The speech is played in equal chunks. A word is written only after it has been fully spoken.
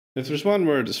If there's one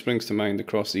word that springs to mind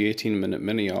across the 18-minute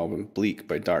mini-album Bleak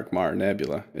by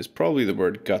DarkMatterNebula, it's probably the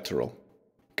word guttural.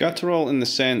 Guttural in the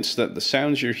sense that the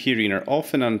sounds you're hearing are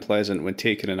often unpleasant when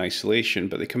taken in isolation,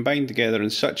 but they combine together in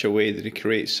such a way that it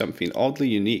creates something oddly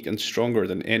unique and stronger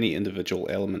than any individual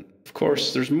element. Of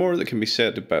course, there's more that can be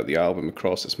said about the album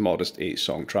across its modest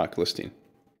 8-song track listing.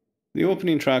 The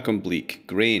opening track on Bleak,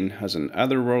 Grain, has an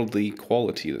otherworldly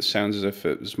quality that sounds as if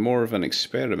it was more of an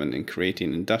experiment in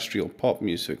creating industrial pop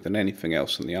music than anything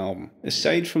else on the album.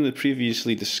 Aside from the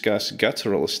previously discussed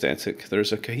guttural aesthetic,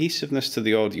 there's a cohesiveness to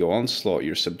the audio onslaught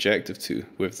you're subjective to,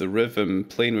 with the rhythm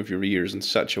playing with your ears in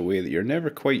such a way that you're never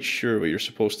quite sure what you're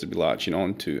supposed to be latching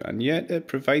onto, and yet it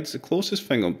provides the closest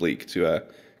thing on Bleak to a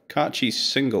catchy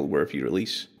single-worthy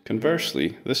release.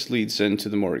 Conversely, this leads into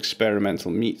the more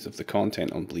experimental meat of the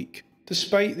content on Bleak.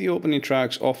 Despite the opening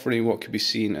tracks offering what could be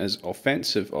seen as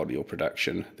offensive audio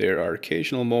production, there are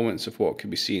occasional moments of what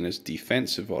could be seen as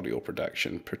defensive audio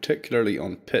production, particularly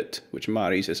on Pit, which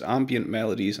marries its ambient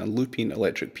melodies and looping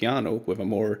electric piano with a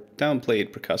more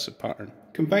downplayed percussive pattern.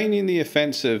 Combining the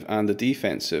offensive and the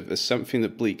defensive is something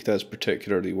that Bleak does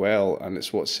particularly well, and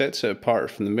it's what sets it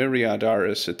apart from the myriad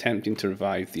artists attempting to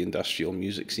revive the industrial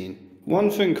music scene.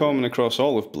 One thing common across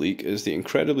all of Bleak is the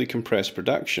incredibly compressed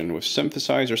production, with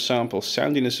synthesizer samples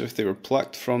sounding as if they were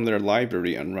plucked from their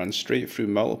library and run straight through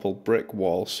multiple brick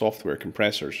wall software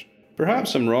compressors.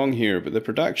 Perhaps I'm wrong here, but the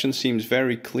production seems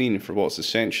very clean for what's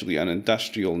essentially an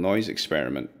industrial noise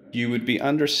experiment. You would be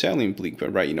underselling Bleak by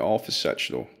writing it off as such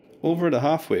though. Over the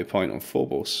halfway point on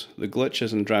Phobos, the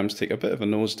glitches and drums take a bit of a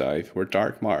nosedive, where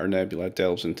DarkMatterNebula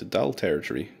delves into dull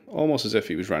territory, almost as if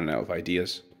he was running out of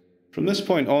ideas. From this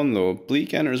point on though,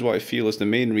 Bleak enters what I feel is the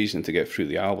main reason to get through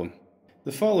the album.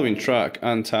 The following track,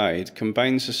 Untied,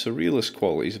 combines the surrealist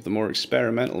qualities of the more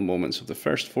experimental moments of the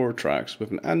first 4 tracks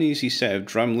with an uneasy set of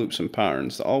drum loops and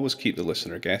patterns that always keep the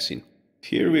listener guessing.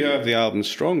 Here we have the album's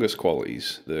strongest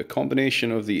qualities, the combination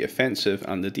of the offensive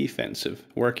and the defensive,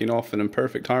 working often in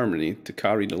perfect harmony to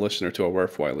carry the listener to a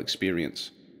worthwhile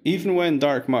experience. Even when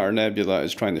DarkMatterNebula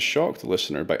is trying to shock the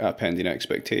listener by upending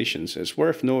expectations, it's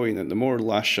worth knowing that the more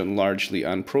lush and largely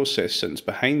unprocessed synths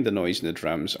behind the noise in the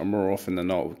drums are more often than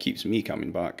not what keeps me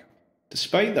coming back.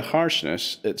 Despite the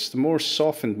harshness, it's the more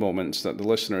softened moments that the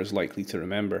listener is likely to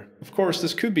remember. Of course,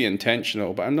 this could be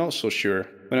intentional, but I'm not so sure.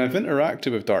 When I've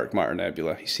interacted with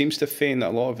DarkMatterNebula, he seems to feign that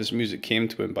a lot of his music came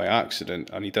to him by accident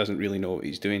and he doesn't really know what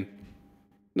he's doing.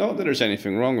 Not that there's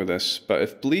anything wrong with this, but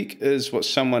if Bleak is what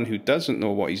someone who doesn't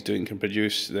know what he's doing can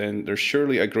produce, then there's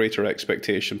surely a greater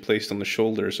expectation placed on the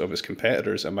shoulders of his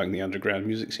competitors among the underground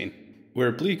music scene.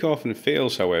 Where Bleak often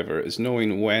fails, however, is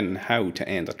knowing when and how to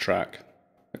end a track.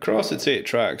 Across its 8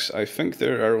 tracks, I think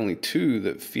there are only 2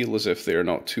 that feel as if they are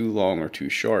not too long or too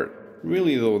short.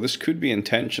 Really though, this could be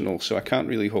intentional, so I can't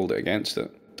really hold it against it.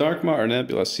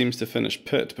 DarkMatterNebula seems to finish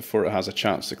Pit before it has a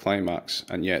chance to climax,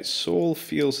 and yet Soul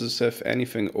feels as if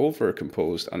anything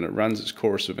over-composed and it runs its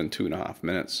course within 2.5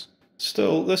 minutes.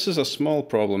 Still, this is a small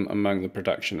problem among the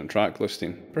production and track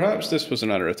listing. Perhaps this was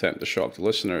another attempt to shock the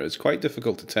listener, it's quite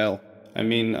difficult to tell. I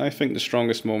mean, I think the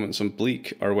strongest moments on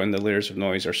Bleak are when the layers of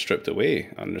noise are stripped away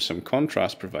and there's some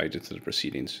contrast provided to the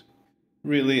proceedings.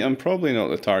 Really, I'm probably not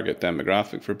the target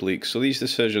demographic for Bleak, so these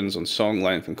decisions on song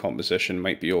length and composition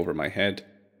might be over my head.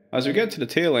 As we get to the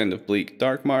tail end of Bleak,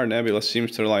 DarkMatterNebula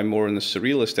seems to rely more on the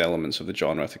surrealist elements of the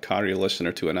genre to carry a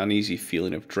listener to an uneasy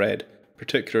feeling of dread,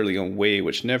 particularly on Way,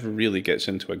 which never really gets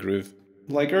into a groove.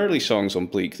 Like early songs on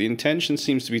Bleak, the intention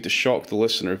seems to be to shock the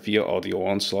listener via audio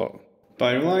onslaught.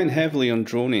 By relying heavily on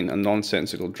droning and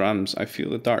nonsensical drums, I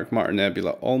feel that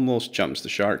DarkMatterNebula almost jumps the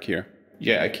shark here.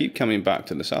 Yet I keep coming back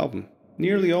to this album.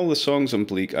 Nearly all the songs on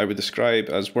Bleak I would describe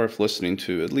as worth listening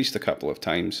to at least a couple of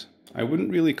times. I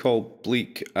wouldn't really call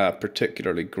Bleak a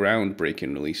particularly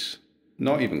groundbreaking release.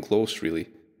 Not even close, really.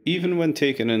 Even when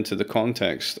taken into the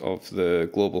context of the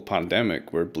global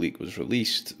pandemic where Bleak was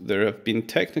released, there have been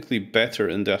technically better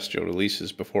industrial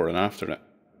releases before and after it.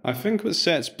 I think what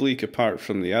sets Bleak apart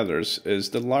from the others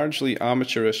is the largely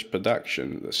amateurish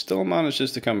production that still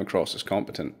manages to come across as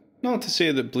competent. Not to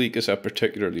say that Bleak is a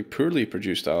particularly poorly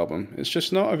produced album, it's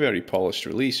just not a very polished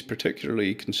release,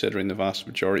 particularly considering the vast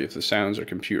majority of the sounds are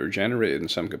computer generated in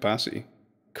some capacity.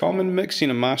 Common mixing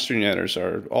and mastering errors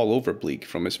are all over Bleak,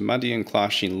 from its muddy and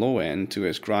clashing low end to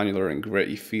its granular and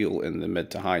gritty feel in the mid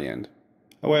to high end.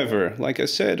 However, like I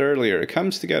said earlier, it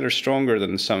comes together stronger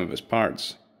than the sum of its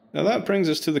parts. Now that brings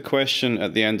us to the question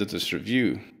at the end of this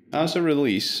review. As a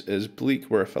release, is Bleak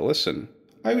worth a listen?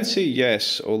 I would say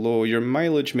yes, although your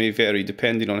mileage may vary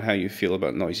depending on how you feel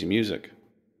about noisy music.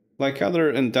 Like other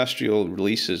industrial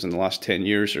releases in the last 10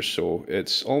 years or so,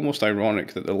 it's almost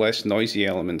ironic that the less noisy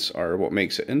elements are what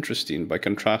makes it interesting by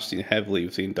contrasting heavily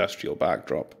with the industrial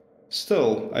backdrop.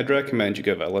 Still, I'd recommend you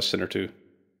give it a listen or two.